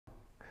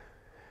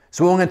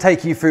So what I'm going to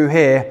take you through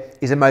here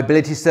is a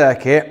mobility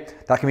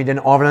circuit that can be done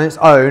either on its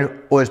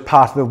own or as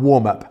part of a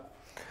warm-up.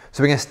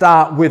 So we're going to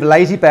start with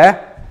lazy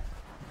bear.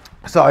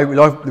 So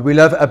we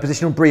love a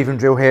positional breathing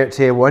drill here at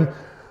tier 1.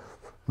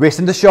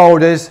 Wrists into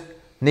shoulders,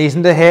 knees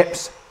into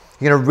hips.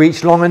 You're going to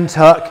reach long and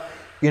tuck.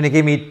 You're going to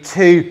give me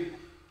two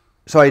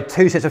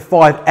sets of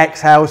 5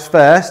 exhales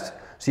first.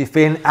 So you're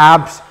feeling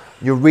abs.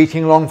 You're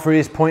reaching long through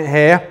this point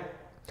here.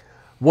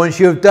 Once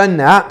you have done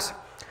that,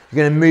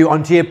 you're going to move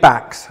onto your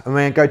backs and we're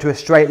going to go to a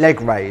straight leg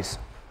raise.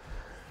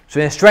 So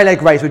in a straight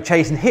leg raise, we're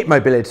chasing hip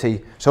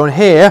mobility. So on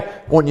here,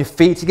 I want your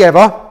feet together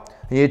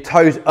and your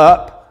toes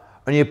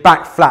up and your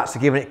back flat. So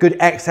giving it a good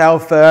exhale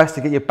first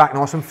to get your back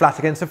nice and flat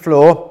against the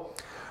floor.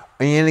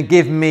 And you're going to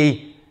give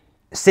me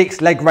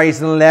 6 leg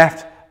raises on the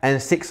left and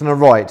 6 on the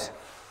right.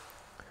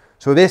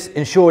 So with this,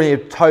 ensuring your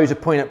toes are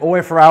pointing up all the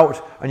way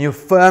throughout and you're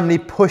firmly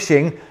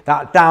pushing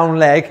that down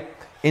leg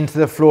into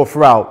the floor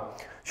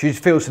throughout. So you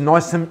feel some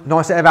nice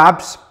set of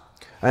abs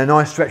and a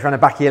nice stretch around the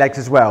back of your legs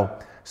as well.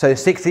 So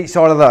 6 each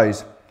side of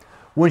those.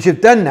 Once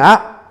you've done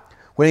that,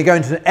 we're going to go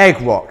into an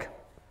egg rock.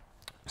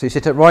 So you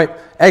sit upright,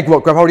 egg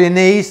rock, grab hold of your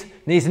knees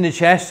in the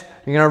chest.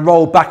 You're going to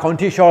roll back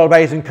onto your shoulder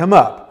blades and come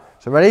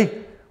up. So ready?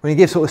 We're going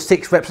to give sort of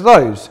 6 reps of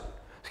those.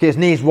 So get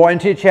your knees right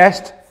into your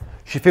chest.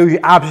 You should feel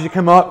your abs as you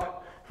come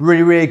up.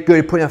 Really, really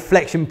good. Point of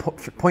flexion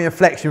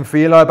for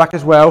your lower back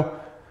as well.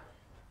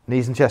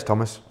 Knees and chest,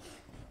 Thomas.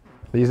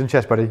 Knees and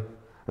chest, buddy.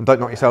 And don't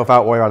knock yourself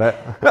out while you're at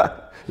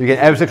it. You're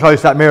getting ever so close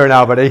to that mirror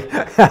now, buddy.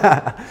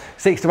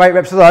 6 to 8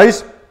 reps of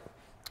those.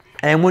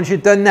 And once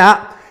you've done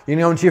that, you're going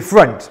to go onto your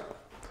front.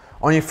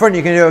 On your front,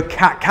 you're going to do a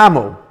cat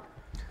camel.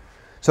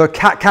 So a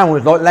cat camel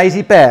is like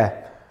lazy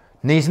bear.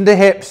 Knees into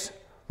hips,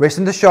 wrists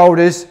into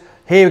shoulders.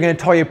 Here we're going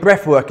to tie your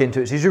breath work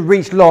into it. So as you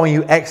reach long,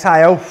 you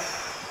exhale.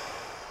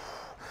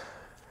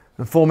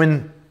 And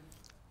forming,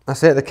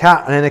 that's it, the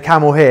cat and then the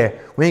camel here.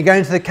 When you go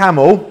into the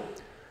camel,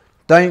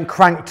 don't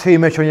crank too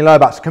much on your lower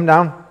back. So come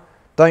down.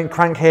 Don't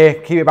crank here.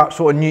 Keep it about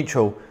sort of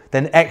neutral.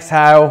 Then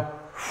exhale.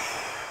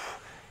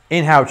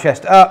 Inhale,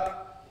 chest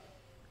up.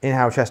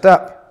 Inhale, chest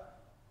up.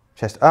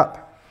 Chest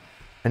up.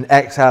 And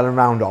exhale and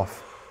round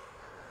off.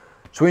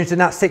 So when you've done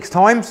that 6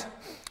 times,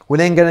 we're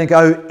then going to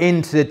go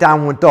into the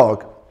downward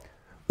dog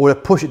or the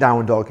push it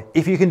downward dog.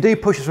 If you can do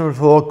pushes from the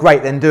floor,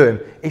 great, then do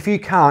them. If you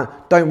can't,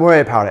 don't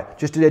worry about it.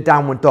 Just do the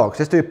downward dog.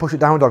 So let's do a push it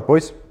downward dog,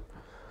 boys.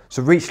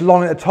 So reach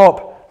long at the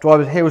top, drive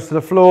the heels to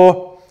the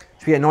floor.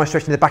 So you get a nice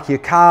stretch in the back of your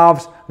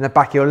calves and the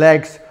back of your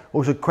legs.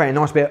 Also create a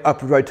nice bit of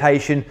upward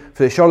rotation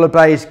for the shoulder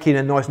blades, keeping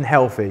them nice and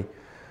healthy.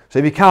 So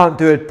if you can't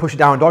do a push it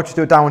downward dog, just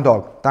do a downward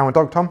dog. Downward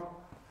dog, Tom?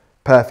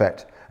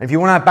 Perfect. And if you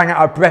want to bang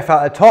out a breath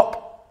out at the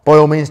top, by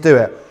all means do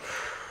it.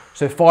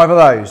 So 5 of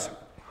those.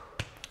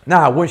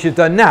 Now, once you've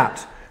done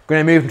that, we're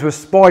going to move into a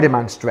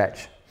Spider-Man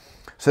stretch.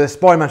 So the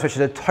Spider-Man stretch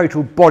is a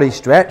total body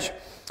stretch.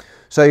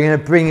 So you're going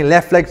to bring your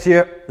left leg to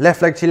your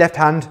left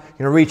hand. You're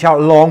going to reach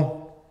out long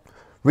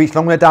with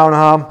the down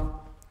arm,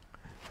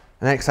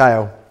 and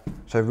exhale.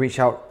 So reach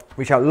out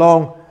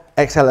long,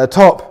 exhale at the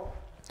top.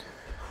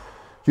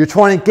 You're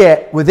trying to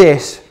get, with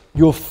this,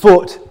 your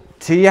foot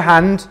to your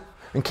hand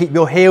and keep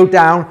your heel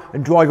down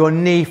and drive your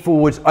knee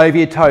forwards over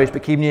your toes,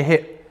 but keeping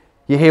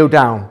your heel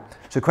down.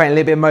 So creating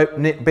a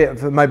little bit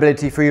of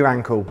mobility through your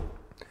ankle.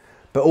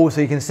 But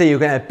also you can see you're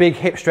getting a big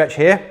hip stretch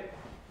here,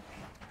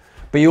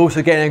 but you're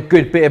also getting a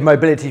good bit of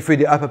mobility through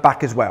the upper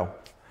back as well.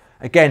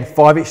 Again,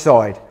 5 each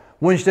side.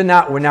 Once you've done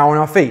that, we're now on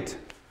our feet.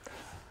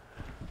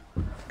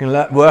 We're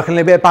going to work a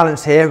little bit of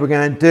balance here. We're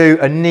going to do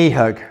a knee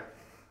hug.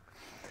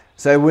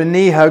 So with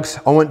knee hugs,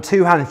 I want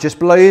 2 hands just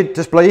below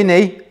your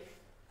knee,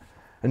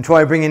 and try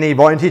and bring your knee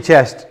right into your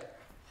chest.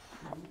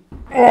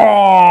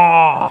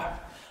 Oh!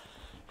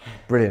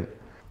 Brilliant.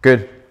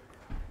 Good.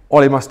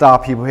 Ollie, my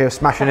star people here,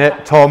 smashing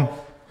it. Tom,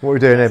 what are we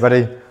doing here,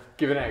 buddy?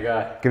 Giving it a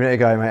go. Giving it a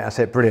go, mate. That's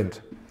it. Brilliant.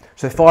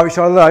 So 5 each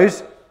side of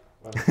those.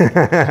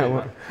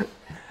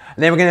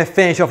 And then we're going to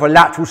finish off a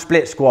lateral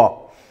split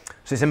squat.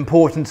 So it's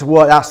important to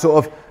work that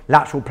sort of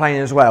lateral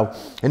plane as well.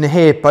 And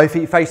here, both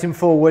feet facing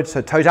forward,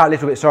 so toes out a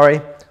little bit,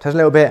 toes a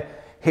little bit,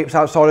 hips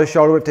outside of the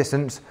shoulder width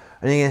distance,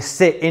 and you're going to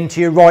sit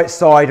into your right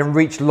side and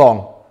reach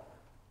long.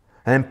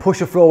 And then push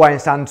the floor away and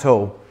stand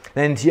tall.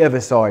 Then to the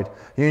other side.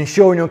 You're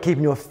ensuring you're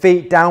keeping your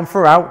feet down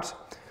throughout,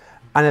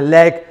 and the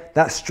leg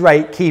that's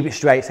straight, keep it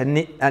straight so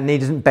that knee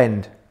doesn't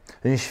bend.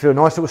 And you should feel a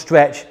nice little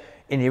stretch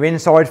in your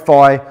inside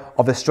thigh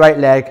of the straight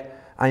leg,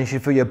 and you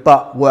should feel your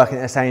butt working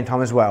at the same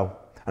time as well.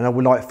 And I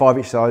would like 5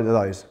 each side of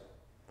those.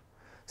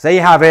 So there you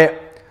have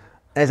it.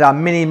 There's our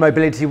mini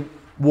mobility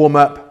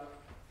warm-up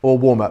or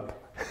warm-up.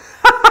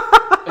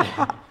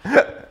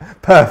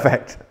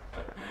 Perfect.